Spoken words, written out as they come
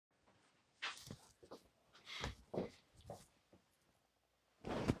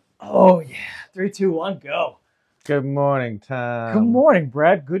Oh, yeah. 3, 2, 1, go. Good morning, Tom. Good morning,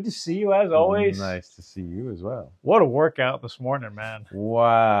 Brad. Good to see you as always. Nice to see you as well. What a workout this morning, man.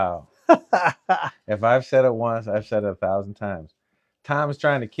 Wow. If I've said it once, I've said it 1,000 times. Tom is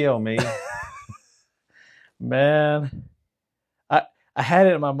trying to kill me. Man, I had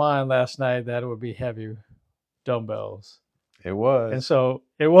it in my mind last night that it would be heavy dumbbells. It was. And so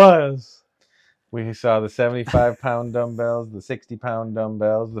it was. We saw the 75-pound dumbbells, the 60-pound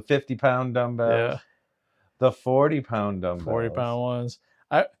dumbbells, the 50-pound dumbbells, Yeah. the 40-pound dumbbells. 40-pound ones.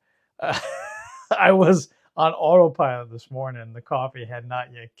 I was on autopilot this morning. The coffee had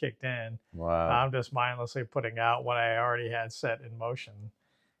not yet kicked in. Wow. I'm just mindlessly putting out what I already had set in motion.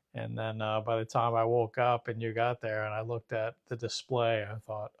 And then by the time I woke up and you got there and I looked at the display, I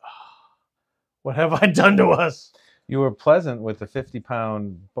thought, oh, what have I done to us? You were pleasant with the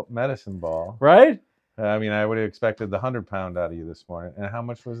 50-pound medicine ball. Right? I mean, I would have expected the 100-pound out of you this morning. And how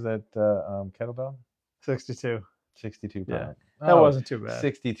much was that kettlebell? 62. 62 pounds. Yeah. That wasn't too bad.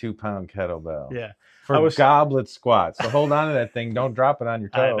 62-pound kettlebell. Yeah. For goblet squats. So hold on to that thing. Don't drop it on your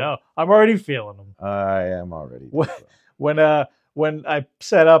toe. I know. I'm already feeling them. I am already. When I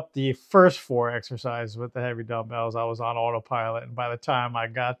set up the first 4 exercises with the heavy dumbbells, I was on autopilot. And by the time I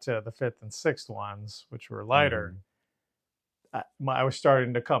got to the 5th and 6th ones, which were lighter, I was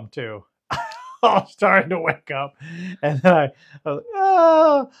starting to come to. I was starting to wake up. And then I was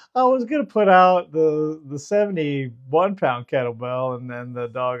like, I was going to put out the 71-pound kettlebell and then the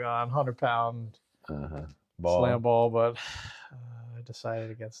doggone 100-pound slam ball, but I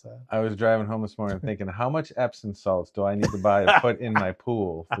decided against that. I was driving home this morning thinking, how much Epsom salts do I need to buy to put in my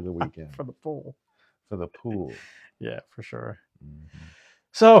pool for the weekend? For the pool. For the pool. Yeah, for sure.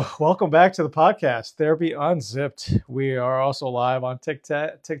 So, welcome back to the podcast, Therapy Unzipped. We are also live on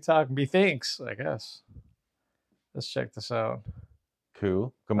TikTok, methinks, I guess. Let's check this out.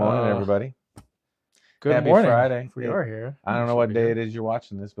 Cool. Good morning, everybody. Good morning. Happy Friday. We are here. I don't know what day it is you're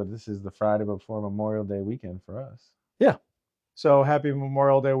watching this, but this is the Friday before Memorial Day weekend for us. Yeah. So, happy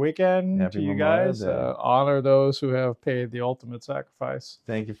Memorial Day weekend to you guys. Honor those who have paid the ultimate sacrifice.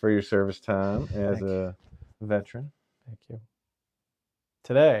 Thank you for your service time as a veteran. Thank you.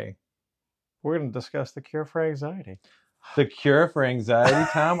 Today, we're going to discuss the cure for anxiety. The cure for anxiety,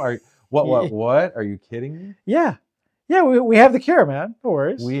 Tom? What? Are you kidding me? Yeah. Yeah, we have the cure, man. No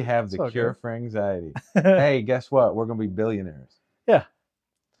worries. We have the cure for anxiety. Hey, guess what? We're going to be billionaires. Yeah.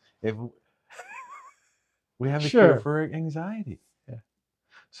 If we have the cure for anxiety. Yeah.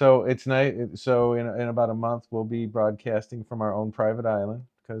 So it's nice. So in about a month, we'll be broadcasting from our own private island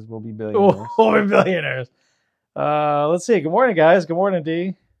because we'll be billionaires. We'll be billionaires. Let's see. Good morning, guys. Good morning,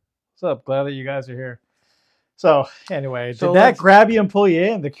 D. What's up? Glad that you guys are here. So anyway, did that grab you and pull you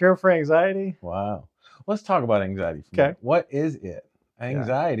in? The cure for anxiety? Wow. Let's talk about anxiety. Okay. What is it?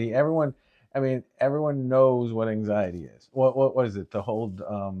 Anxiety. Everyone knows what anxiety is. What is it? The whole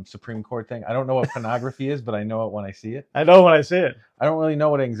Supreme Court thing? I don't know what pornography is, but I know it when I see it. I know when I see it. I don't really know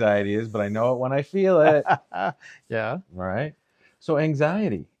what anxiety is, but I know it when I feel it. Yeah. Right. So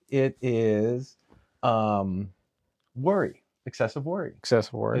anxiety, it is worry. Excessive worry.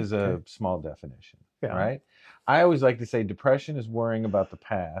 Excessive worry is a small definition. Yeah. Right. I always like to say depression is worrying about the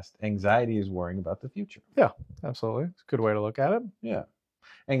past. Anxiety is worrying about the future. Yeah, absolutely. It's a good way to look at it. Yeah.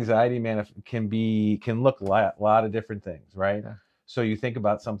 Anxiety can look a lot of different things, right? Yeah. So you think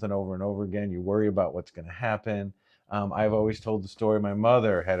about something over and over again. You worry about what's going to happen. I've always told the story. My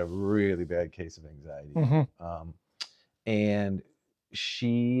mother had a really bad case of anxiety. And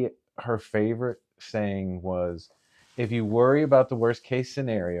her favorite saying was, if you worry about the worst case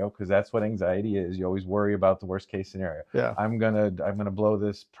scenario, because that's what anxiety is, you always worry about the worst case scenario. Yeah. I'm gonna blow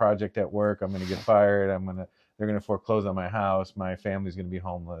this project at work. I'm gonna get fired. They're gonna foreclose on my house. My family's gonna be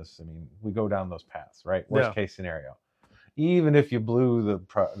homeless. I mean, we go down those paths, right? Worst case scenario. Even if you blew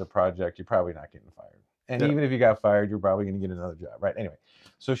the project, you're probably not getting fired. And even if you got fired, you're probably gonna get another job, right? Anyway,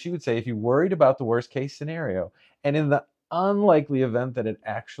 so she would say, if you worried about the worst case scenario, and in the unlikely event that it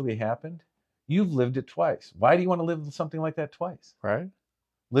actually happened, you've lived it twice. Why do you want to live something like that twice? Right.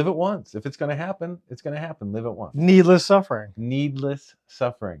 Live it once. If it's going to happen, it's going to happen. Live it once. Needless suffering. Needless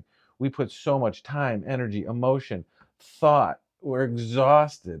suffering. We put so much time, energy, emotion, thought. We're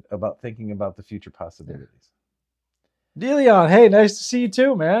exhausted about thinking about the future possibilities. DeLeon, hey, nice to see you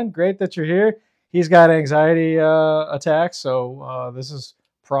too, man. Great that you're here. He's got anxiety attacks, so this is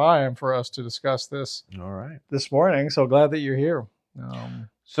prime for us to discuss this. All right. This morning. So glad that you're here.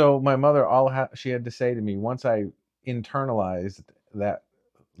 So my mother, she had to say to me, once I internalized that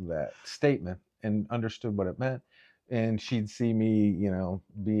statement and understood what it meant, and she'd see me,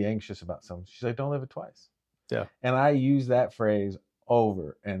 be anxious about something, she's like, don't live it twice. Yeah. And I use that phrase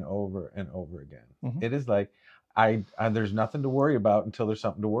over and over and over again. Mhm. It is like I there's nothing to worry about until there's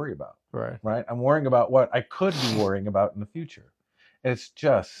something to worry about. Right. Right? I'm worrying about what I could be worrying about in the future. It's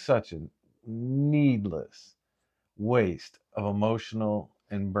just such a needless waste of emotional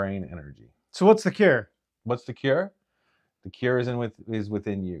and brain energy. So what's the cure? What's the cure? The cure is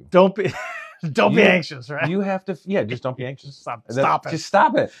within you. Don't be don't be You anxious, right? you have to just don't be anxious. Stop it. Just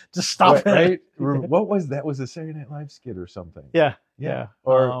stop it. Just stop it. Right? What was that? Was a Saturday Night Live skit or something? Yeah.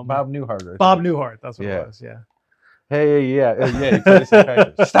 Or Bob Newhart. Bob Newhart. That's what it was. Yeah. Hey, yeah.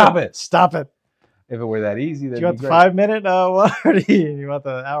 Stop it. Stop it. If it were that easy, that'd do you want be the great. 5-minute one, or do you want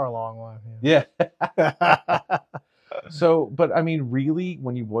the hour-long one? Yeah. So, but I mean, really,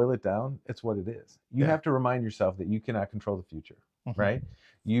 when you boil it down, it's what it is. You have to remind yourself that you cannot control the future, right?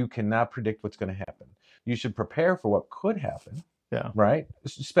 You cannot predict what's going to happen. You should prepare for what could happen. Yeah. Right?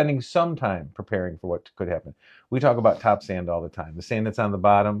 Spending some time preparing for what could happen. We talk about top sand all the time. The sand that's on the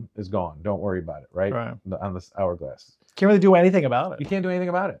bottom is gone. Don't worry about it, right? On this hourglass. Can't really do anything about it. You can't do anything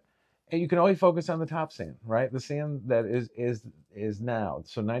about it. And you can only focus on the top sand, right? The sand that is now.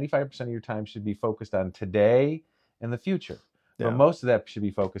 So 95% of your time should be focused on today and the future. But most of that should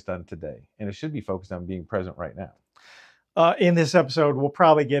be focused on today. And it should be focused on being present right now. In this episode, we'll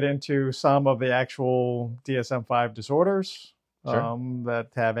probably get into some of the actual DSM-5 disorders that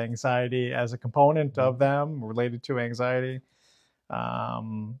have anxiety as a component of them, related to anxiety. A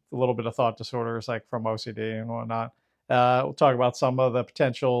little bit of thought disorders like from OCD and whatnot. We'll talk about some of the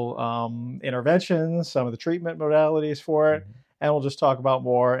potential interventions, some of the treatment modalities for it, and we'll just talk about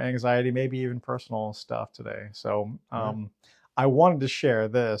more anxiety, maybe even personal stuff today. So I wanted to share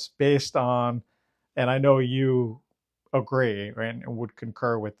this based on, and I know you agree, right, and would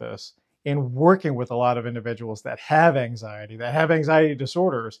concur with this, in working with a lot of individuals that have anxiety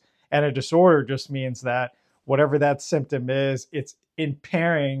disorders. And a disorder just means that whatever that symptom is, it's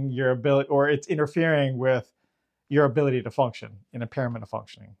impairing your ability, or it's interfering with your ability to function, an impairment of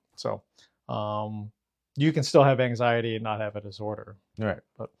functioning. So you can still have anxiety and not have a disorder. Right.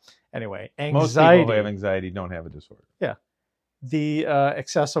 But anyway, anxiety. Most people who have anxiety don't have a disorder. Yeah. The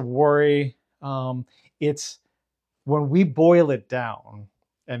excessive worry, it's when we boil it down,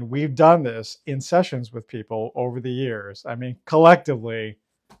 and we've done this in sessions with people over the years. I mean, collectively,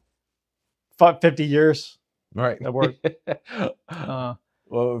 50 years. Right. That work.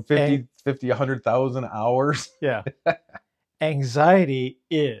 Well, 100,000 hours. Yeah. Anxiety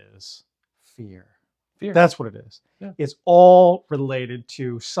is fear. Fear. That's what it is. Yeah. It's all related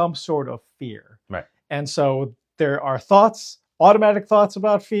to some sort of fear. Right. And so there are thoughts, automatic thoughts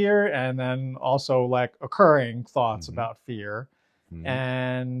about fear, and then also like occurring thoughts about fear.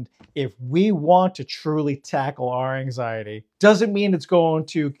 And if we want to truly tackle our anxiety, doesn't mean it's going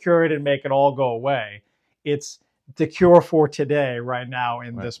to cure it and make it all go away. It's the cure for today, right now,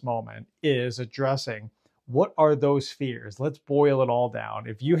 in this moment, is addressing what are those fears. Let's boil it all down.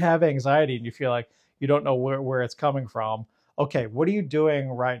 If you have anxiety and you feel like you don't know where it's coming from, okay, what are you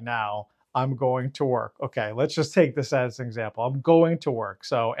doing right now? I'm going to work. Okay, let's just take this as an example. I'm going to work.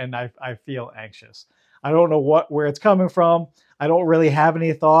 So, and I feel anxious. I don't know where it's coming from. I don't really have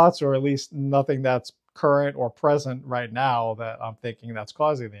any thoughts, or at least nothing that's current or present right now that I'm thinking that's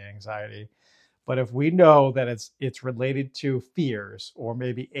causing the anxiety. But if we know that it's related to fears, or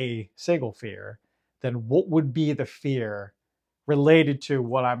maybe a single fear, then what would be the fear related to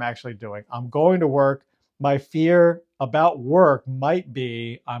what I'm actually doing? I'm going to work. My fear about work might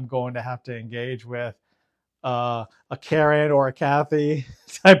be I'm going to have to engage with a Karen or a Kathy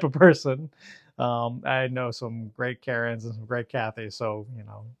type of person. I know some great Karens and some great Kathys, so,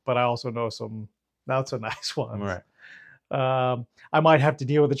 but I also know some not so nice ones. Right. I might have to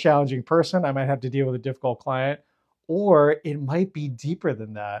deal with a challenging person. I might have to deal with a difficult client, or it might be deeper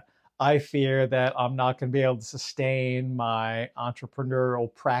than that. I fear that I'm not going to be able to sustain my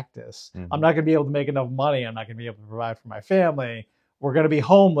entrepreneurial practice. I'm not going to be able to make enough money. I'm not going to be able to provide for my family. We're going to be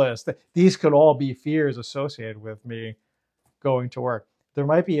homeless. These could all be fears associated with me going to work. There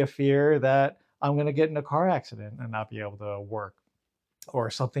might be a fear that I'm going to get in a car accident and not be able to work, or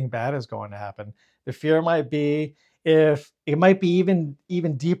something bad is going to happen. The fear might be even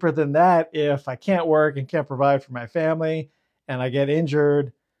deeper than that. If I can't work and can't provide for my family and I get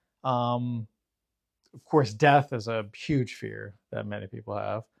injured, of course, death is a huge fear that many people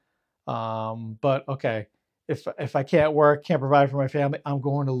have. But okay, if I can't work, can't provide for my family, I'm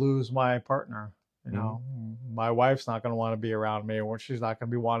going to lose my partner. My wife's not going to want to be around me, or she's not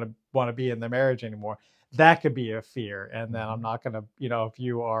going to want to be in the marriage anymore. That could be a fear. And then I'm not going to, if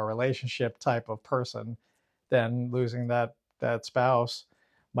you are a relationship type of person, then losing that spouse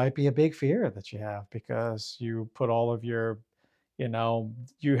might be a big fear that you have, because you put all of your, You know,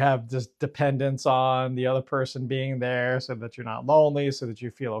 you have this dependence on the other person being there so that you're not lonely, so that you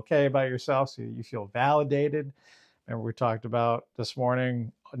feel okay about yourself, so you feel validated. Remember, we talked about this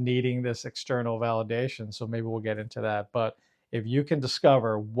morning needing this external validation. So maybe we'll get into that. But if you can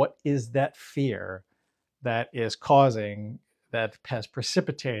discover what is that fear that is causing, that has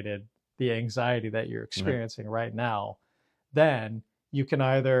precipitated the anxiety that you're experiencing right now, then you can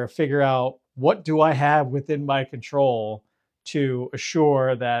either figure out what do I have within my control to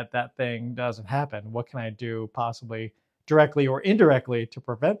assure that that thing doesn't happen? What can I do possibly directly or indirectly to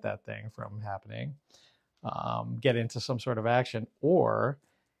prevent that thing from happening? Get into some sort of action, or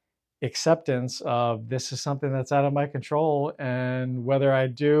acceptance of this is something that's out of my control, and whether I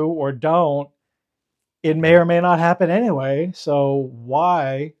do or don't, it may or may not happen anyway. So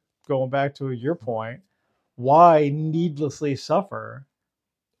why, going back to your point, why needlessly suffer?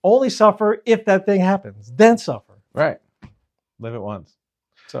 Only suffer if that thing happens, then suffer. Right. Live it once.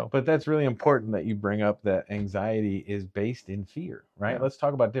 So, but that's really important that you bring up that anxiety is based in fear, right? Yeah. Let's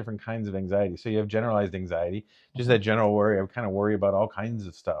talk about different kinds of anxiety. So you have generalized anxiety, just that general worry. I kind of worry about all kinds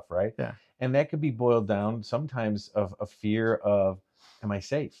of stuff, right? Yeah. And that could be boiled down sometimes of a fear of, am I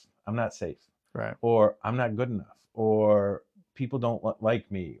safe? I'm not safe. Right. Or I'm not good enough. Or people don't like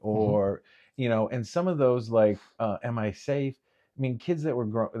me. Or, you know, and some of those like, am I safe? I mean, kids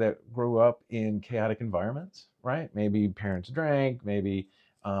that grew up in chaotic environments, right? Maybe parents drank, maybe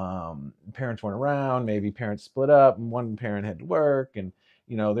parents weren't around, maybe parents split up and one parent had to work, and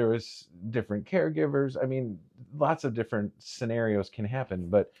you know there was different caregivers. I mean, lots of different scenarios can happen,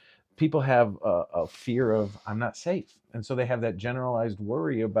 but people have a fear of I'm not safe, and so they have that generalized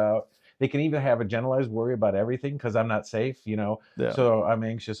worry about. They can even have a generalized worry about everything because I'm not safe, you know. Yeah. So I'm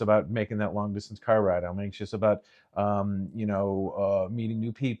anxious about making that long distance car ride. I'm anxious about meeting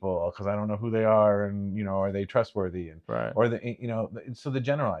new people because I don't know who they are, and you know, are they trustworthy, and Right. or the you know, so the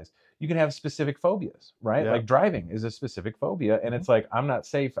generalized. You can have specific phobias, right? Yeah. Like driving is a specific phobia, and it's like I'm not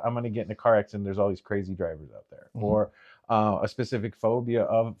safe. I'm going to get in a car accident. There's all these crazy drivers out there, or a specific phobia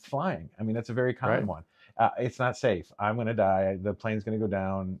of flying. I mean, that's a very common one. It's not safe. I'm going to die. The plane's going to go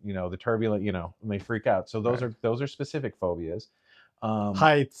down. You know, the turbulent. You know, and they freak out. So those are specific phobias.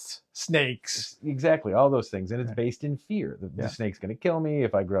 Heights, snakes, exactly, all those things, and it's based in fear. The snake's going to kill me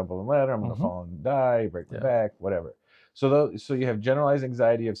if I grab a ladder. I'm going to fall and die, break my back, whatever. So you have generalized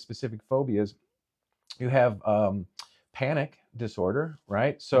anxiety of specific phobias. You have panic disorder,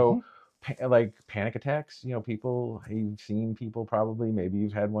 right? So like panic attacks, you know, people, you've seen people probably, maybe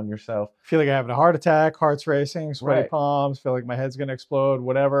you've had one yourself. Feel like I have a heart attack, heart's racing, sweaty palms, feel like my head's going to explode,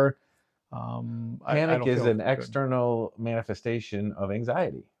 whatever. Panic is an external manifestation of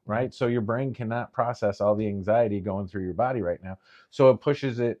anxiety, right? So your brain cannot process all the anxiety going through your body right now. So it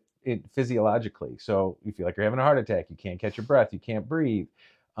pushes it physiologically. So you feel like you're having a heart attack. You can't catch your breath. You can't breathe.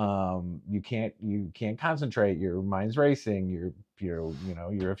 You can't concentrate. Your mind's racing.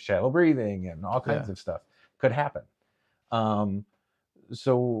 You're shallow breathing and all kinds of stuff could happen.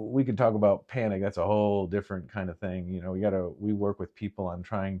 So we could talk about panic. That's a whole different kind of thing. You know, we work with people on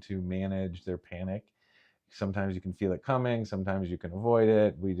trying to manage their panic. Sometimes you can feel it coming. Sometimes you can avoid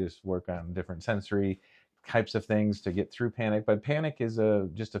it. We just work on different sensory types of things to get through panic. But panic is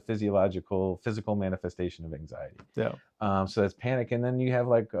just a physical manifestation of anxiety. Yeah. So that's panic. And then you have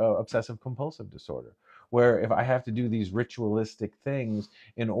like obsessive compulsive disorder, where if I have to do these ritualistic things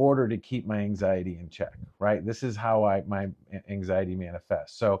in order to keep my anxiety in check, right? This is how my anxiety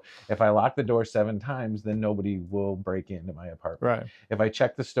manifests. So if I lock the door 7 times, then nobody will break into my apartment. Right. If I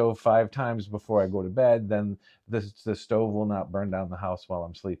check the stove 5 times before I go to bed, then the stove will not burn down the house while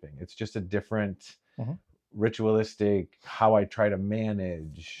I'm sleeping. It's just a different ritualistic how I try to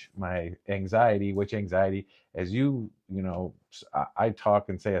manage my anxiety, which anxiety, as you know, I talk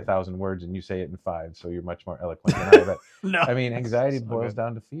and say 1,000 words and you say it in 5, so you're much more eloquent than I. But No, I mean, anxiety boils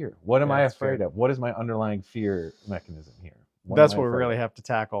down to fear. What am I afraid of? What is my underlying fear mechanism here? That's what we really have to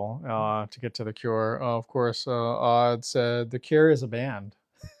tackle to get to the cure. Of course, Odd said the Cure is a band.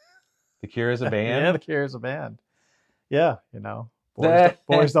 The Cure is a band? Yeah, the Cure is a band. Yeah, you know.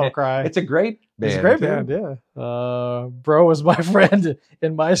 Boys don't cry. It's a great band. It's a great band, yeah. Bro was my friend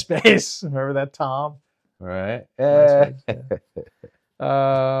in MySpace. Remember that, Tom? Right. And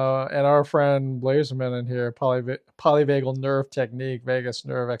our friend Blazerman in here, polyvagal nerve technique, vagus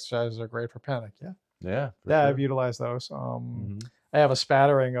nerve exercises are great for panic. Yeah. Yeah. Yeah, sure. I've utilized those. I have a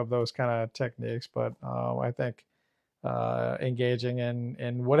spattering of those kind of techniques, but I think engaging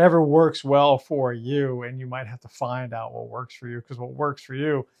in whatever works well for you, and you might have to find out what works for you, because what works for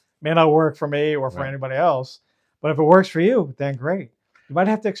you may not work for me or for anybody else. But if it works for you, then great. You might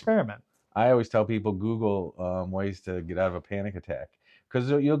have to experiment. I always tell people Google ways to get out of a panic attack, because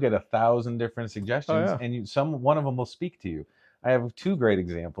you'll get 1,000 different Oh suggestions, yeah. and one of them will speak to you. I have two great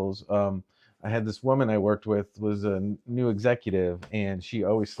examples. I had this woman I worked with, was a new executive, and she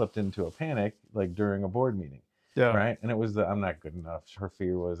always slipped into a panic like during a board meeting. Yeah. Right. And it was I'm not good enough. Her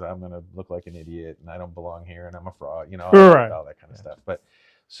fear was I'm going to look like an idiot and I don't belong here and I'm a fraud, Right. all that kind of stuff. But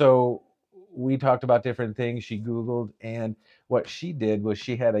so we talked about different things. She Googled, and what she did was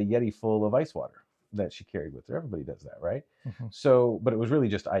she had a Yeti full of ice water that she carried with her. Everybody does that, right? Mm-hmm. So, but it was really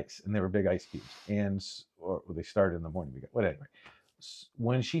just ice, and they were big ice cubes. And, or they started in the morning. But anyway,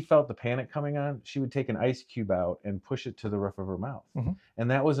 when she felt the panic coming on, she would take an ice cube out and push it to the roof of her mouth. Mm-hmm.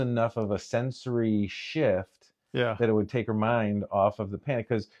 And that was enough of a sensory shift that it would take her mind off of the panic,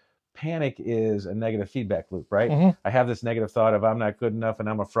 because panic is a negative feedback loop, right? Mm-hmm. I have this negative thought of I'm not good enough and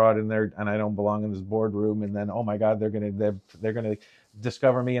I'm a fraud in there and I don't belong in this boardroom, and then oh my God, they're gonna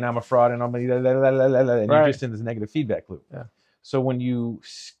discover me and I'm a fraud and I'm and you're just in this negative feedback loop. Yeah. So when you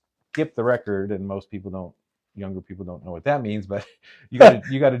skip the record, and most people don't, younger people don't know what that means, but you got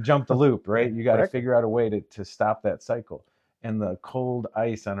to jump the loop, right? You got to figure out a way to stop that cycle. And the cold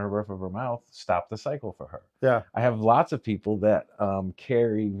ice on her roof of her mouth stopped the cycle for her. Yeah. I have lots of people that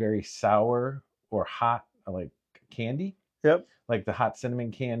carry very sour or hot like candy. Yep. Like the hot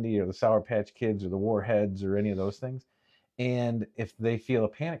cinnamon candy or the Sour Patch Kids or the Warheads or any of those things. And if they feel a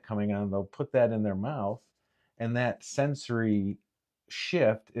panic coming on, they'll put that in their mouth, and that sensory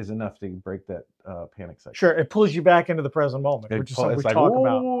shift is enough to break that panic cycle. Sure, it pulls you back into the present moment, which is something we talk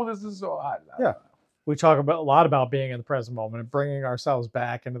about. Oh, this is so hot. Yeah. We talk about a lot about being in the present moment and bringing ourselves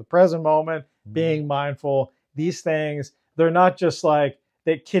back into the present moment, being mindful. These things, they're not just like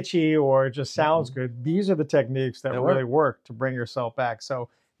that kitschy or just sounds good. These are the techniques that really work to bring yourself back. So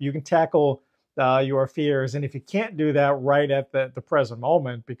you can tackle your fears. And if you can't do that right at the present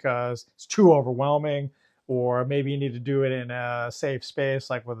moment because it's too overwhelming, or maybe you need to do it in a safe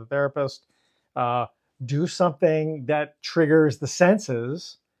space, like with a therapist, do something that triggers the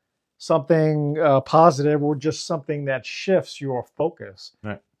senses, something positive, or just something that shifts your focus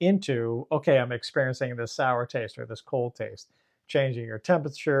into, okay, I'm experiencing this sour taste or this cold taste. Changing your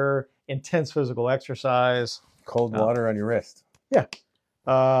temperature, intense physical exercise. Cold water on your wrist. Yeah.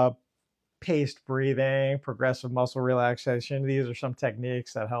 Paced breathing, progressive muscle relaxation. These are some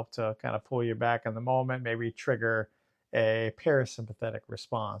techniques that help to kind of pull you back in the moment, maybe trigger a parasympathetic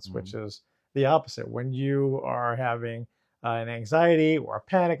response, which is the opposite. When you are having an anxiety or a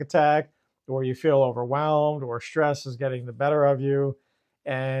panic attack, or you feel overwhelmed, or stress is getting the better of you,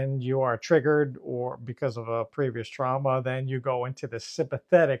 and you are triggered or because of a previous trauma, then you go into the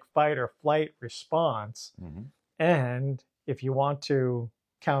sympathetic fight or flight response. And if you want to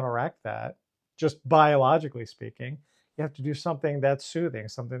counteract that, just biologically speaking, you have to do something that's soothing,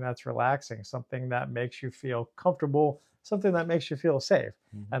 something that's relaxing, something that makes you feel comfortable, something that makes you feel safe.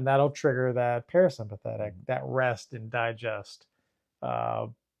 And that'll trigger that parasympathetic, that rest and digest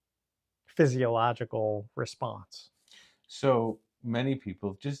physiological response. So many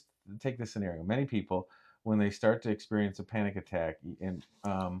people, just take this scenario, many people, when they start to experience a panic attack, and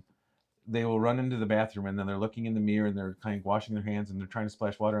they will run into the bathroom, and then they're looking in the mirror and they're kind of washing their hands and they're trying to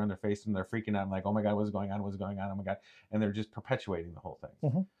splash water on their face and they're freaking out, like, oh my God, what's going on? What's going on? Oh my God. And they're just perpetuating the whole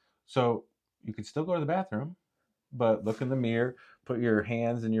thing. So you could still go to the bathroom, but look in the mirror, put your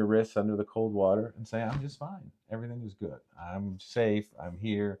hands and your wrists under the cold water and say, I'm just fine. Everything is good. I'm safe. I'm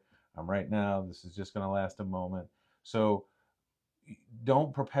here. I'm right now. This is just going to last a moment. So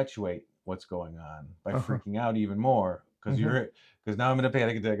don't perpetuate what's going on by freaking out even more, because now I'm in a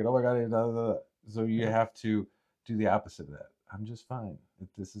panic attack and oh my God, blah, blah, blah. So you have to do the opposite of that. I'm just fine.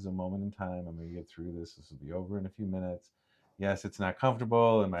 This is a moment in time. I'm going to get through this. This will be over in a few minutes. Yes, it's not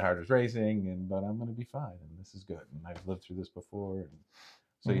comfortable and my heart is racing, but I'm going to be fine, and this is good. And I've lived through this before. And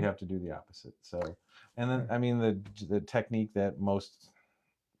so you have to do the opposite. So, and then, I mean, the technique that most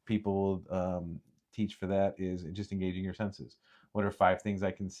people teach for that is just engaging your senses. What are 5 things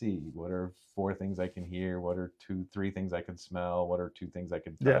I can see? What are 4 things I can hear? What are 3 things I can smell? What are 2 things I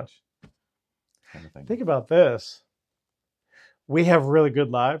can touch? Kind of thing. Think about this. We have really good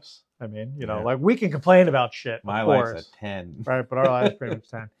lives. I mean, like we can complain about shit. My life's a 10. Right, but our life's pretty much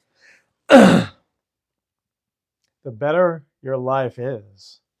 10. The better your life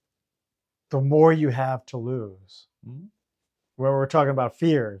is, the more you have to lose. When we're talking about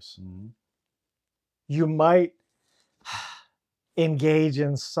fears, you might engage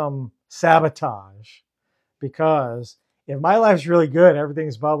in some sabotage, because if my life's really good,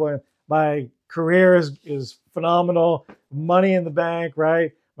 everything's bubbling, my career is phenomenal, money in the bank,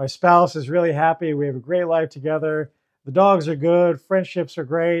 right? My spouse is really happy. We have a great life together. The dogs are good. Friendships are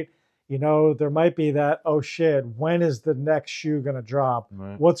great. there might be that, oh shit, when is the next shoe going to drop?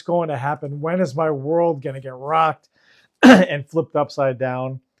 Right. What's going to happen? When is my world going to get rocked and flipped upside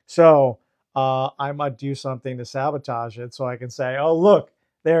down? So I might do something to sabotage it so I can say, oh, look,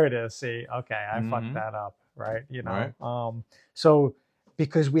 there it is. See, okay, I fucked that up, right? Right. So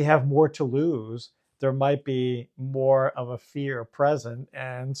because we have more to lose, there might be more of a fear present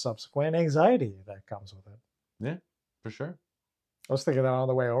and subsequent anxiety that comes with it. Yeah, for sure. I was thinking that on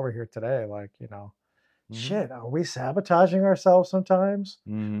the way over here today, like, Mm-hmm. shit, are we sabotaging ourselves sometimes?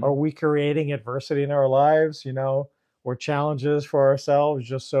 Mm-hmm. Are we creating adversity in our lives, or challenges for ourselves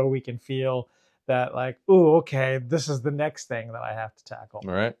just so we can feel that, like, ooh, okay, this is the next thing that I have to tackle?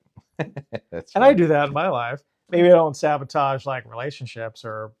 Right. That's And I funny. do that in my life. Maybe I don't sabotage like relationships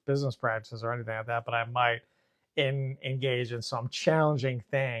or business practices or anything like that, but I might engage in some challenging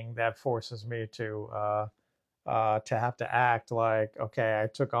thing that forces me to have to act like, okay, I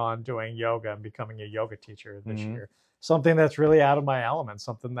took on doing yoga and becoming a yoga teacher this Mm-hmm. year. Something that's really out of my element,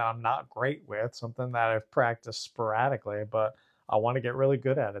 something that I'm not great with, something that I've practiced sporadically, but I want to get really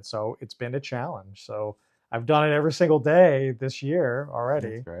good at it. So it's been a challenge. So I've done it every single day this year That's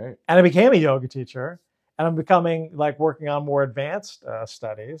already. great. And I became a yoga teacher, and I'm becoming like working on more advanced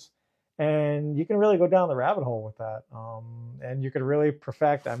studies. And you can really go down the rabbit hole with that. And you can really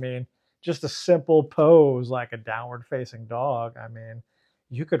perfect, I mean, just a simple pose like a downward facing dog. I mean,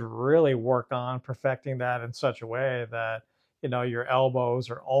 you could really work on perfecting that in such a way that, your elbows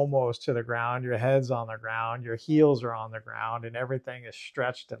are almost to the ground, your head's on the ground, your heels are on the ground, and everything is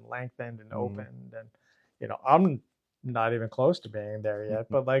stretched and lengthened and Mm-hmm. opened. And, I'm not even close to being there yet,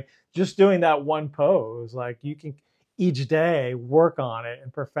 but like just doing that one pose, like you can each day work on it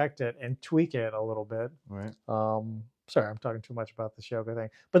and perfect it and tweak it a little bit. Right. Sorry, I'm talking too much about this yoga thing,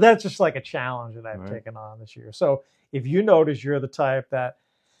 but that's just like a challenge that I've Right. taken on this year. So if you notice you're the type that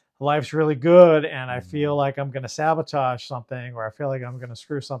life's really good and I feel Mm-hmm. like I'm going to sabotage something or I feel like I'm going to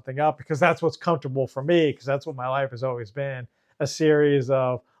screw something up because that's what's comfortable for me, because that's what my life has always been, a series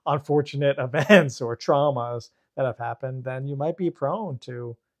of unfortunate events or traumas that have happened, then you might be prone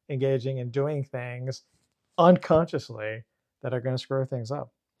to engaging in doing things unconsciously that are going to screw things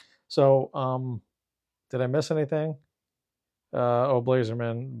up. So, did I miss anything?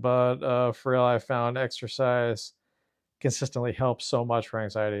 Blazerman. But for real, I found exercise consistently helps so much for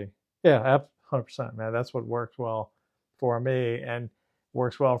anxiety. Yeah, 100%, man. That's what works well for me and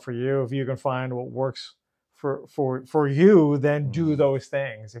works well for you. If you can find what works for you, then do Mm-hmm. those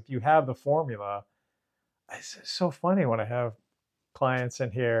things. If you have the formula, it's so funny when I have clients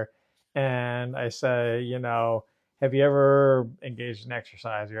in here and I say, have you ever engaged in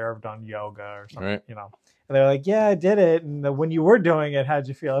exercise? Have you ever done yoga or something, Right. And they're like, yeah, I did it. And when you were doing it, how'd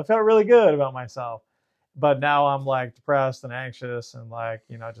you feel? I felt really good about myself. But now I'm like depressed and anxious and like,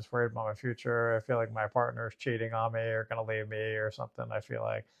 just worried about my future. I feel like my partner's cheating on me or going to leave me or something. I feel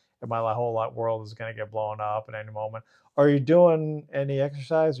like my whole world is going to get blown up at any moment. Are you doing any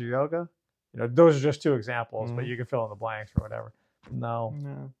exercise or yoga? Those are just two examples, but Mm-hmm. you can fill in the blanks or whatever. No.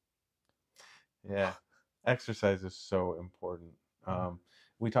 No. Yeah. Exercise is so important. Mm.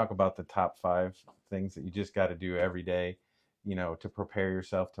 We talk about the top 5 things that you just got to do every day, to prepare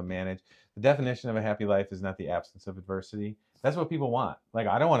yourself to manage. The definition of a happy life is not the absence of adversity. That's what people want. Like,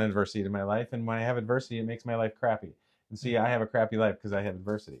 I don't want adversity in my life. And when I have adversity, it makes my life crappy. And see, I have a crappy life because I have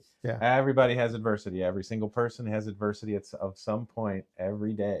adversity. Yeah. Everybody has adversity. Every single person has adversity of some point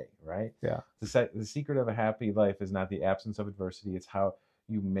every day, right? Yeah. The secret of a happy life is not the absence of adversity. It's how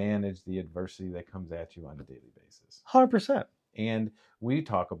you manage the adversity that comes at you on a daily basis. 100%. And we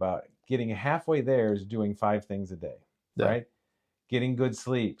talk about getting halfway there is doing 5 things a day, Yeah. right? Getting good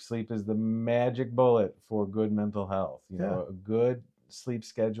sleep. Sleep is the magic bullet for good mental health. Yeah. A good sleep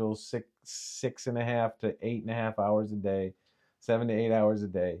schedule, 6.5 to 8.5 hours a day, 7 to 8 hours a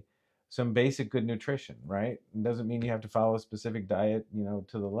day. Some basic good nutrition, right? It doesn't mean you have to follow a specific diet,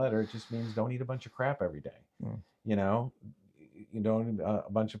 to the letter. It just means don't eat a bunch of crap every day. Mm. You know, you don't a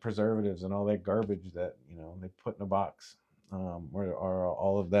bunch of preservatives and all that garbage that they put in a box, or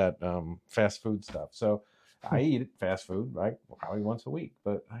all of that fast food stuff. So I eat fast food like probably once a week,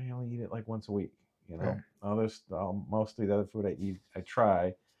 but I only eat it like once a week. Yeah. Others, mostly the other food I eat, I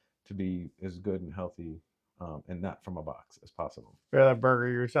try to be as good and healthy, and not from a box as possible. Yeah, that burger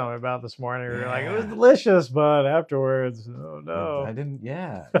you were telling me about this morning, you were like, it was Yeah, delicious, but afterwards, oh no. I didn't.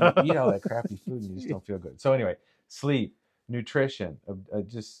 Yeah, you eat all that crappy food and you just don't feel good. So anyway, sleep, nutrition,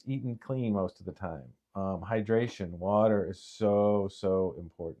 just eating clean most of the time. Hydration, water is so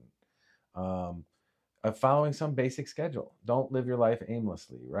important. Um, Following some basic schedule. Don't live your life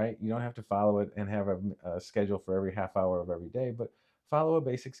aimlessly, right? You don't have to follow it and have a schedule for every half hour of every day, but follow a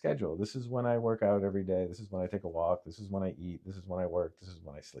basic schedule. This is when I work out every day. This is when I take a walk. This is when I eat. This is when I work. This is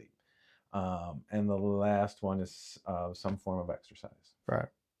when I sleep. And the last one is some form of exercise. Right.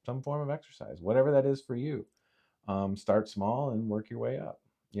 Some form of exercise, whatever that is for you. Start small and work your way up.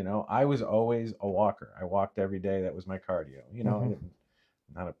 You know, I was always a walker. I walked every day. That was my cardio. You know, I didn't,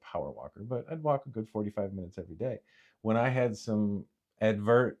 not a power walker, but I'd walk a good 45 minutes every day. When I had some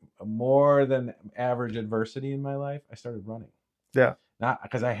more than average adversity in my life, I started running. Yeah. Not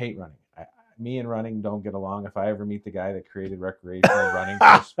because I hate running. Me and running don't get along. If I ever meet the guy that created recreational running for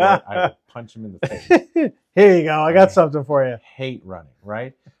a sport, I will punch him in the face. Here you go. I got something for you. Hate running,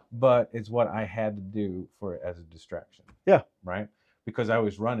 right? But it's what I had to do for as a distraction. Yeah. Right? Because I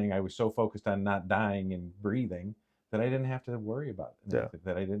was running, I was so focused on not dying and breathing that I didn't have to worry about it. Yeah.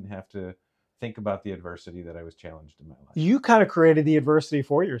 That I didn't have to think about the adversity that I was challenged in my life. You kind of created the adversity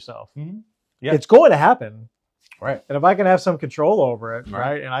for yourself. Yeah. It's going to happen. Right. And if I can have some control over it,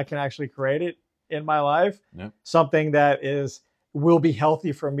 right, and I can actually create it in my life, something that will be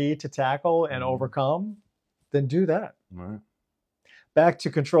healthy for me to tackle and overcome, then do that. Right. Back to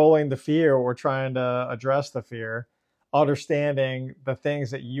controlling the fear or trying to address the fear, understanding the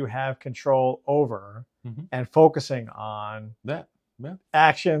things that you have control over and focusing on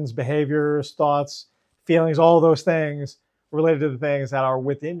actions, behaviors, thoughts, feelings, all those things related to the things that are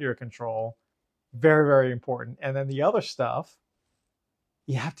within your control. Very, very important. And then the other stuff,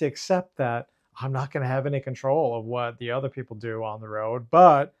 you have to accept that I'm not going to have any control of what the other people do on the road,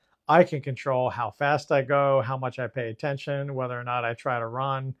 but I can control how fast I go, how much I pay attention, whether or not I try to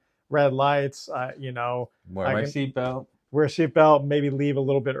run, red lights, you know. Wear my seatbelt. Wear a seatbelt, maybe leave a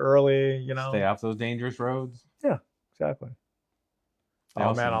little bit early, you know. Stay off those dangerous roads. Yeah, exactly.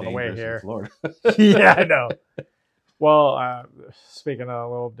 Oh, man, on the way here. Florida. Yeah, I know. Well, speaking of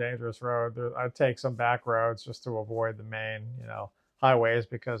a little dangerous road, I take some back roads just to avoid the main, you know, highways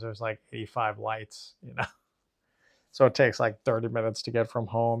because there's like 85 lights, you know. So it takes like 30 minutes to get from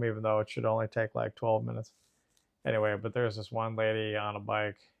home, even though it should only take like 12 minutes. Anyway, but there's this one lady on a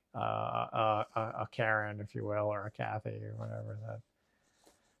bike, a Karen, if you will, or a Kathy or whatever,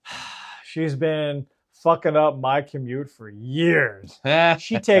 that she's been fucking up my commute for years.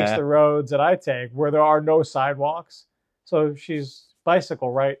 She takes the roads that I take where there are no sidewalks. So she's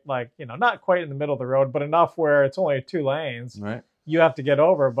bicycle, right? Like, you know, not quite in the middle of the road, but enough where it's only 2 lanes. Right. You have to get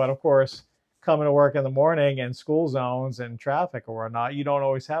over. But of course, coming to work in the morning and school zones and traffic or whatnot, you don't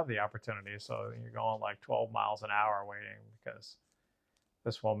always have the opportunity. So you're going like 12 miles an hour waiting because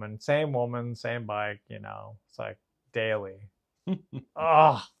this woman, same bike, you know, it's like daily.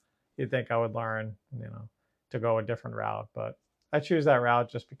 Oh, you'd think I would learn, you know, to go a different route. But I choose that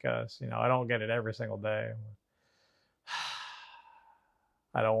route just because, you know, I don't get it every single day.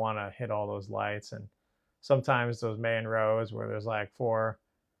 I don't want to hit all those lights. And sometimes those main roads where there's like 4,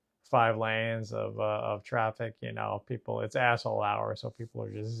 5 lanes of traffic, you know, people, it's asshole hour. So people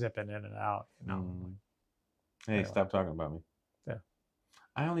are just zipping in and out, you know. Hey, anyway. Stop talking about me. Yeah.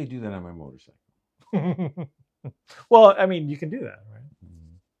 I only do that on my motorcycle. Well, I mean, you can do that, right?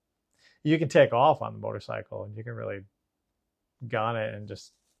 You can take off on the motorcycle and you can really gun it and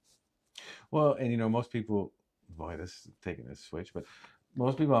just. Well, and you know, most people, boy, this is taking a switch, but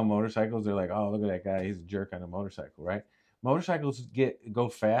most people on motorcycles, they're like, oh, look at that guy. He's a jerk on a motorcycle, right? Motorcycles go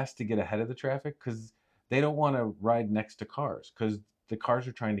fast to get ahead of the traffic because they don't want to ride next to cars because the cars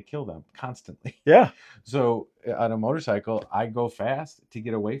are trying to kill them constantly. Yeah. So on a motorcycle, I go fast to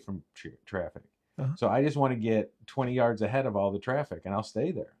get away from traffic. So I just want to get 20 yards ahead of all the traffic and I'll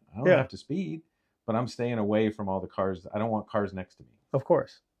stay there. I don't have to speed, but I'm staying away from all the cars. I don't want cars next to me. Of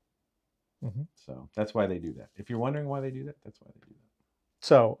course. So that's why they do that. If you're wondering why they do that, that's why they do that.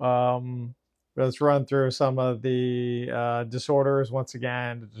 So let's run through some of the disorders. Once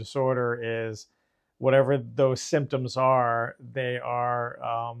again, the disorder is whatever those symptoms are, they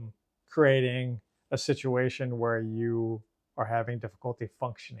are creating a situation where you are having difficulty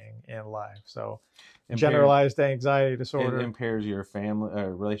functioning in life. So generalized anxiety disorder. It impairs your family,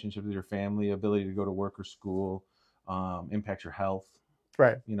 relationship with your family, ability to go to work or school, impacts your health.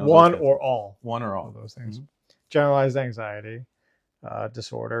 Right. You know, one or all of those things. Generalized anxiety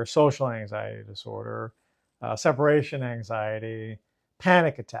disorder, social anxiety disorder, separation anxiety,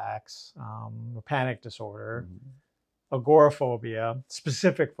 panic attacks, panic disorder, agoraphobia,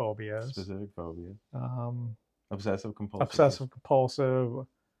 specific phobias, obsessive compulsive.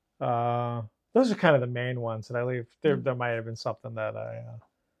 Those are kind of the main ones that I leave. There might have been something that I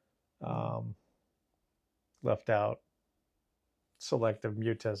left out. Selective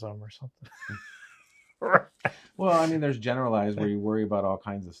mutism or something. Well, I mean, there's generalized where you worry about all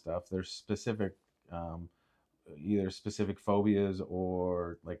kinds of stuff. There's specific either specific phobias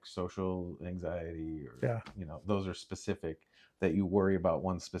or like social anxiety, or Yeah. those are specific, that you worry about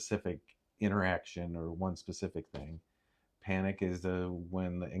one specific interaction or one specific thing. Panic is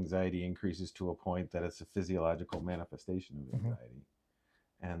when the anxiety increases to a point that it's a physiological manifestation of anxiety.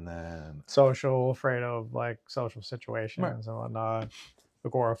 And then social, afraid of like social right. situations and whatnot.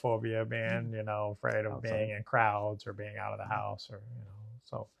 Agoraphobia being, afraid of Outside. being in crowds or being out of the house, or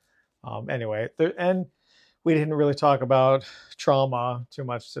so anyway, and we didn't really talk about trauma too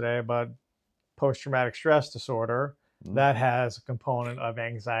much today, but post-traumatic stress disorder, that has a component of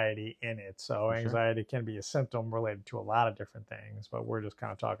anxiety in it. So For sure. anxiety can be a symptom related to a lot of different things, but we're just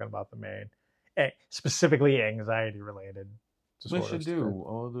kind of talking about the main, specifically anxiety related We disorders. should do.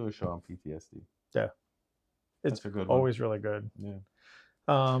 We'll do a show on PTSD. Yeah, it's That's a good always one. really good. Yeah.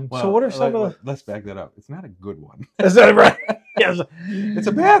 So Well, what are some of the? Let's back that up. It's not a good one. Is that right? Yes. It's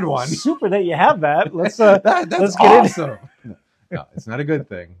a bad one. Super that you have that. Let's that's let's get awesome. No, it's not a good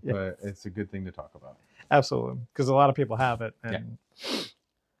thing, Yeah. but it's a good thing to talk about. Absolutely, because a lot of people have it. And,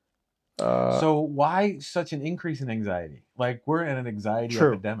 so why such an increase in anxiety? Like, we're in an anxiety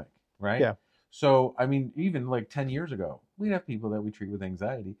True. epidemic, right? Yeah. So, I mean, even like 10 years ago, we'd have people that we treat with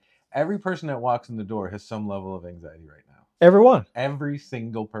anxiety. Every person that walks in the door has some level of anxiety right now. Everyone. Every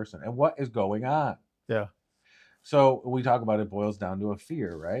single person. And what is going on? Yeah. So we talk about it boils down to a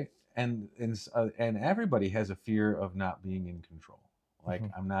fear, right? And everybody has a fear of not being in control. Like,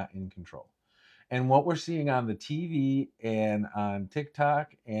 I'm not in control. And what we're seeing on the TV and on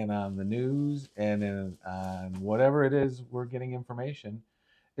TikTok and on the news and on whatever it is we're getting information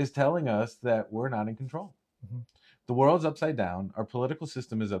is telling us that we're not in control. The world's upside down. Our political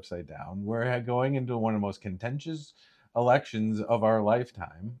system is upside down. We're going into one of the most contentious elections of our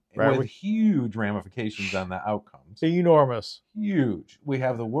lifetime, right, with huge ramifications on the outcomes. Enormous. Huge. We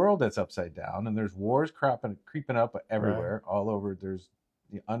have the world that's upside down, and there's wars creeping up everywhere, all over. There's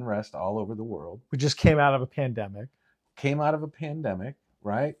the unrest all over the world. We just came out of a pandemic.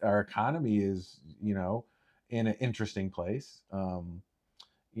 Right? Our economy is, in an interesting place.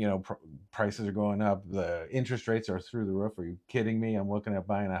 Prices are going up. The interest rates are through the roof. Are you kidding me? I'm looking at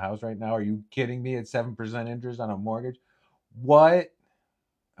buying a house right now. Are you kidding me? At 7% interest on a mortgage? What?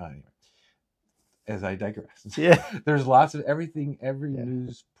 Anyway, as I digress. Yeah. There's lots of everything. Every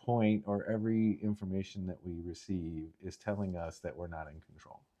news point or every information that we receive is telling us that we're not in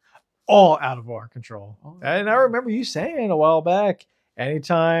control. All out of our control. And I remember you saying a while back,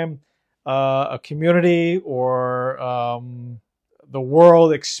 anytime a community or the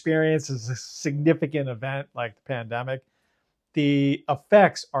world experiences a significant event like the pandemic, the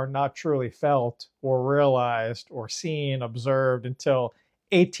effects are not truly felt or realized or seen, observed until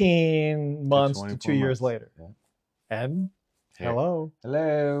 18 months to 2 years later. Yeah. And hello.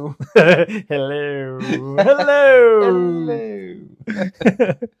 Hello. Hello. Hello.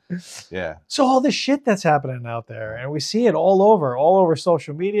 Yeah. So all this shit that's happening out there, and we see it all over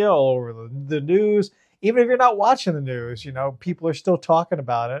social media, all over the news. Even if you're not watching the news, people are still talking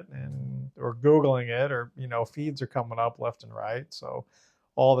about it or Googling it, or, feeds are coming up left and right. So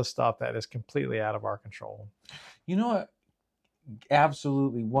all the stuff that is completely out of our control. You know what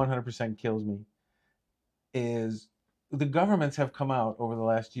absolutely 100% kills me is the governments have come out over the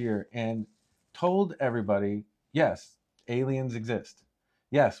last year and told everybody, yes, aliens exist.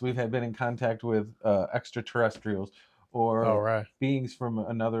 Yes, we've been in contact with extraterrestrials or beings from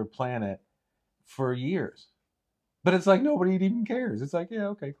another planet for years. But it's like nobody even cares. It's like, yeah,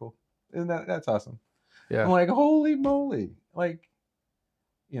 okay, cool. And that's awesome. Yeah. I'm like, holy moly. Like,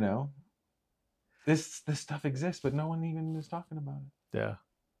 this stuff exists, but no one even is talking about it. Yeah.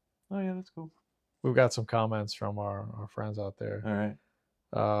 Oh, yeah, that's cool. We've got some comments from our friends out there. All right.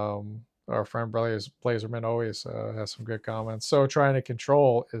 Our friend Blazerman always has some good comments. So trying to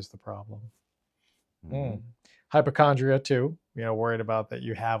control is the problem. Hypochondria too. Worried about that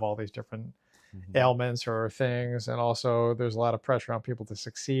you have all these different ailments or things, and also there's a lot of pressure on people to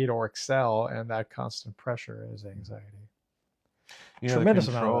succeed or excel, and that constant pressure is anxiety. Tremendous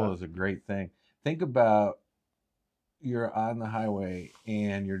control is a great thing. Think about you're on the highway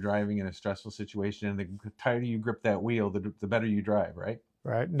and you're driving in a stressful situation, and the tighter you grip that wheel, the better you drive, right?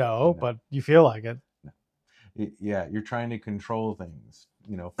 Right. No, but you feel like it. No. Yeah, you're trying to control things,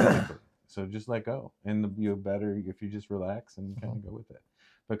 physically. So just let go, and you're better if you just relax and kind of go with it.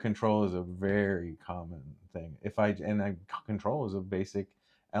 But control is a very common thing. Control is a basic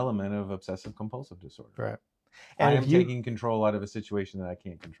element of obsessive compulsive disorder. Right. And I am taking control out of a situation that I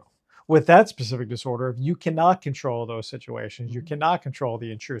can't control. With that specific disorder, if you cannot control those situations, you cannot control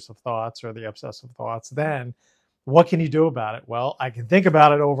the intrusive thoughts or the obsessive thoughts, then What can you do about it? Well, I can think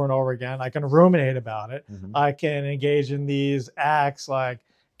about it over and over again. I can ruminate about it. Mm-hmm. I can engage in these acts like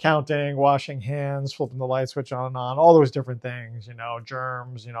counting, washing hands, flipping the light switch on and on, all those different things,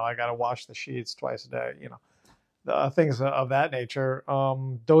 germs, I got to wash the sheets twice a day, things of that nature.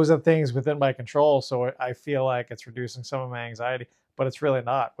 Those are things within my control. So I feel like it's reducing some of my anxiety, but it's really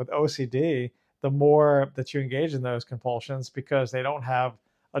not. With OCD, the more that you engage in those compulsions, because they don't have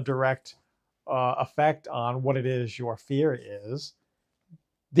a direct effect on what it is your fear is,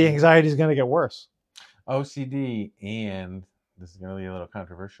 the anxiety is going to get worse. OCD, and this is going to be a little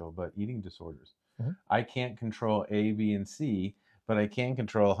controversial, but eating disorders. Mm-hmm. I can't control A, B, and C, but I can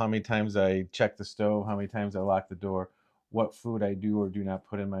control how many times I check the stove, how many times I lock the door, what food I do or do not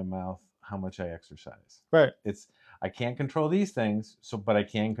put in my mouth, how much I exercise. Right. I can't control these things, but I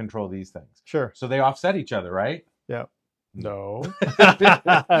can control these things. Sure. So they offset each other, right? Yeah. No. That's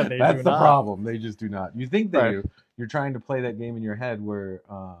the problem. They just do not. You think they do. You're trying to play that game in your head where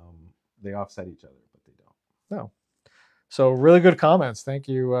they offset each other, but they don't. No. So really good comments. Thank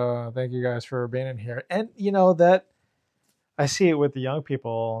you. Thank you guys for being in here. And that I see it with the young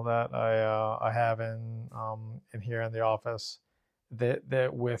people that I have in here in the office,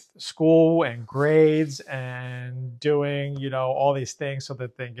 that with school and grades and doing all these things so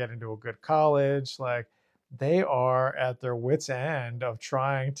that they can get into a good college, like they are at their wits' end of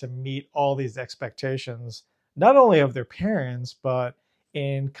trying to meet all these expectations, not only of their parents, but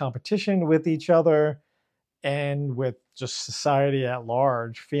in competition with each other and with just society at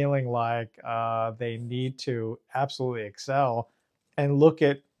large, feeling like they need to absolutely excel. And look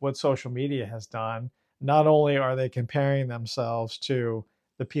at what social media has done. Not only are they comparing themselves to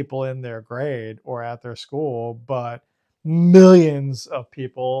the people in their grade or at their school, but millions of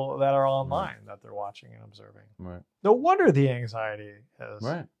people that are online that they're watching and observing. Right. No wonder the anxiety has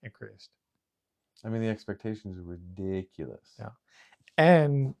increased. I mean, the expectations are ridiculous. Yeah.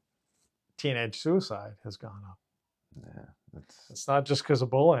 And teenage suicide has gone up. Yeah, it's not just because of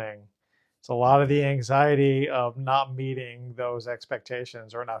bullying. It's a lot of the anxiety of not meeting those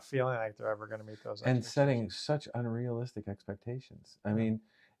expectations or not feeling like they're ever going to meet those and setting such unrealistic expectations. I mean,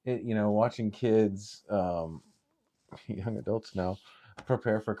 watching kids, young adults now,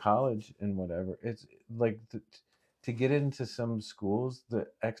 prepare for college and whatever. It's like to get into some schools, the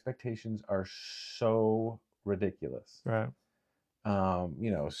expectations are so ridiculous. Right.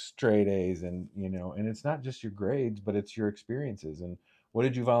 Straight A's and it's not just your grades, but it's your experiences and what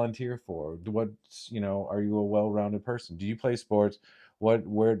did you volunteer for? What's, are you a well-rounded person? Do you play sports?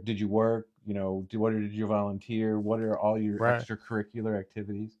 Where did you work? What did you volunteer? What are all your extracurricular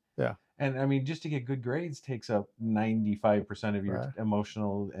activities? Yeah. And I mean, just to get good grades takes up 95% of your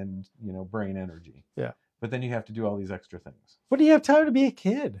emotional and, brain energy. Yeah. But then you have to do all these extra things. But do you have time to be a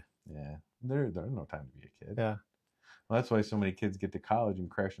kid? Yeah. There's no time to be a kid. Yeah. Well, that's why so many kids get to college and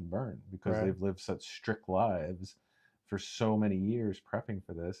crash and burn, because they've lived such strict lives for so many years prepping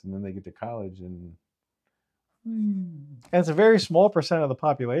for this, and then they get to college and it's a very small percent of the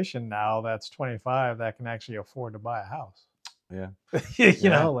population now that's 25 that can actually afford to buy a house. Yeah.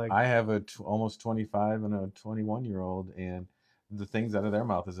 Like I have almost 25 and a 21-year-old, and the things out of their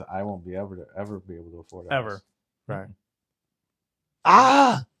mouth is that I won't be ever be able to afford a house. Right.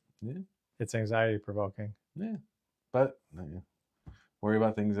 Yeah. It's anxiety provoking. Yeah. But worry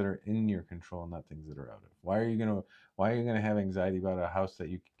about things that are in your control, not things that are out of. Why are you gonna have anxiety about a house that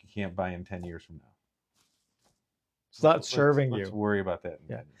you can't buy in 10 years from now? It's not serving you. Let's worry about that.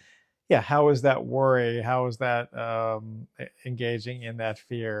 Yeah. How is that worry? How is that engaging in that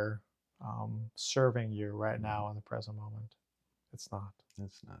fear serving you right now in the present moment? It's not.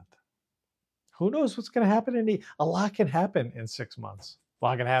 It's not. Who knows what's going to happen a lot can happen in 6 months. A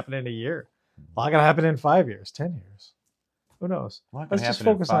lot can happen in a year. A lot can happen in 5 years, 10 years. Who knows? Let's just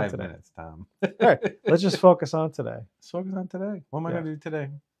focus on today. 5 minutes, Tom. All right. Let's just focus on today. Let's focus on today. What am I going to do today?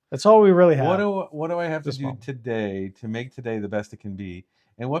 That's all we really have. What do I have to do today to make today the best it can be?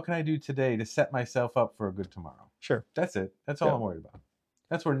 And what can I do today to set myself up for a good tomorrow? Sure. That's it. That's all I'm worried about.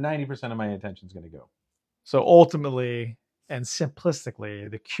 That's where 90% of my attention is going to go. So ultimately and simplistically,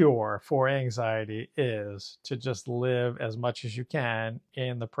 the cure for anxiety is to just live as much as you can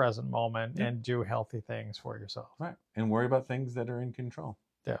in the present moment and do healthy things for yourself. Right. And worry about things that are in control.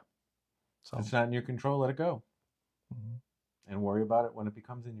 Yeah. So if it's not in your control, let it go. Mm-hmm. And worry about it when it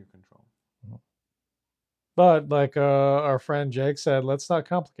becomes in your control. Mm-hmm. But like our friend Jake said, let's not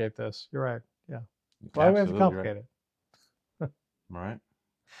complicate this. You're right. Yeah. Why do we have to complicate it? All right.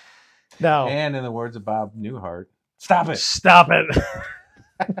 Now, and in the words of Bob Newhart, stop it. Stop it.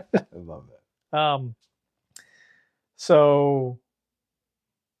 I love that. So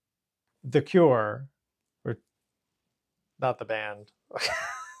the cure, not the band,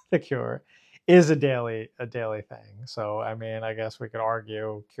 The Cure, is a daily thing. So I mean, I guess we could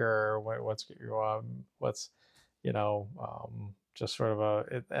argue Cure. What's just sort of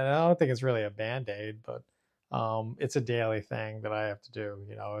and I don't think it's really a band-aid, but it's a daily thing that I have to do.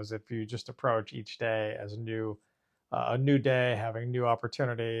 As if you just approach each day as a new day, having new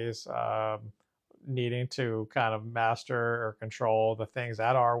opportunities, needing to kind of master or control the things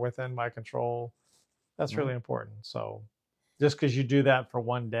that are within my control. That's really important. So just because you do that for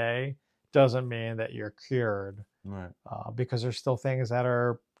one day doesn't mean that you're cured, Right. because there's still things that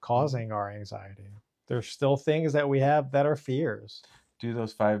are causing our anxiety. There's still things that we have that are fears. Do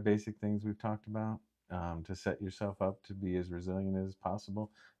those 5 basic things we've talked about to set yourself up to be as resilient as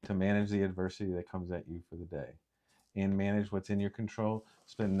possible, to manage the adversity that comes at you for the day, and manage what's in your control.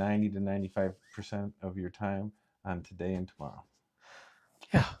 Spend 90 to 95% of your time on today and tomorrow.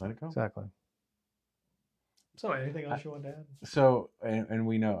 Yeah, let it go. Exactly. So anything else you want to add? So, and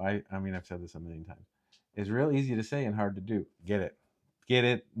we know, I mean, I've said this a million times. It's real easy to say and hard to do. Get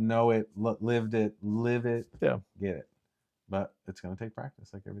it, know it, lived it, live it, Yeah. Get it. But it's going to take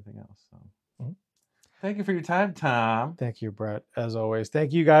practice like everything else. So Thank you for your time, Tom. Thank you, Brett, as always.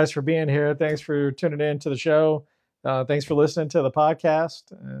 Thank you guys for being here. Thanks for tuning in to the show. Thanks for listening to the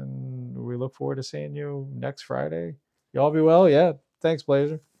podcast. And we look forward to seeing you next Friday. Y'all be well. Yeah. Thanks,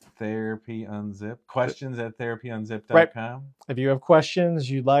 Blazer. Therapy Unzipped. Questions at therapyunzipped.com. Right. If you have questions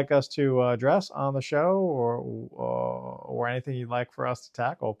you'd like us to address on the show, or anything you'd like for us to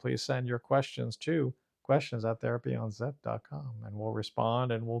tackle, please send your questions to questions@therapyunzipped.com, and we'll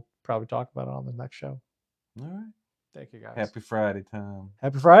respond, and we'll probably talk about it on the next show. All right. Thank you, guys. Happy Friday, Tom.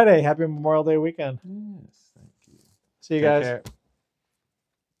 Happy Friday. Happy Memorial Day weekend. Yes, thank you. See you guys. Care.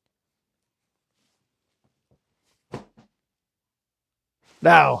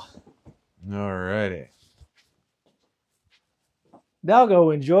 Now. All righty. Now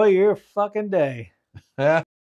go enjoy your fucking day.